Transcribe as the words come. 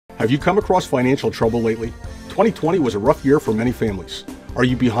Have you come across financial trouble lately? 2020 was a rough year for many families. Are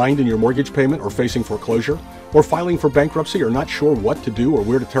you behind in your mortgage payment or facing foreclosure? Or filing for bankruptcy or not sure what to do or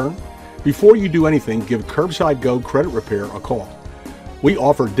where to turn? Before you do anything, give Curbside Go Credit Repair a call. We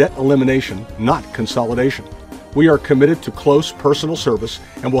offer debt elimination, not consolidation. We are committed to close personal service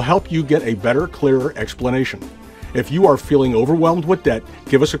and will help you get a better, clearer explanation. If you are feeling overwhelmed with debt,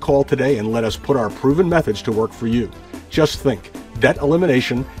 give us a call today and let us put our proven methods to work for you. Just think, debt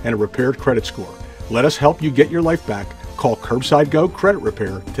elimination and a repaired credit score. Let us help you get your life back. Call Curbside Go Credit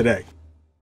Repair today.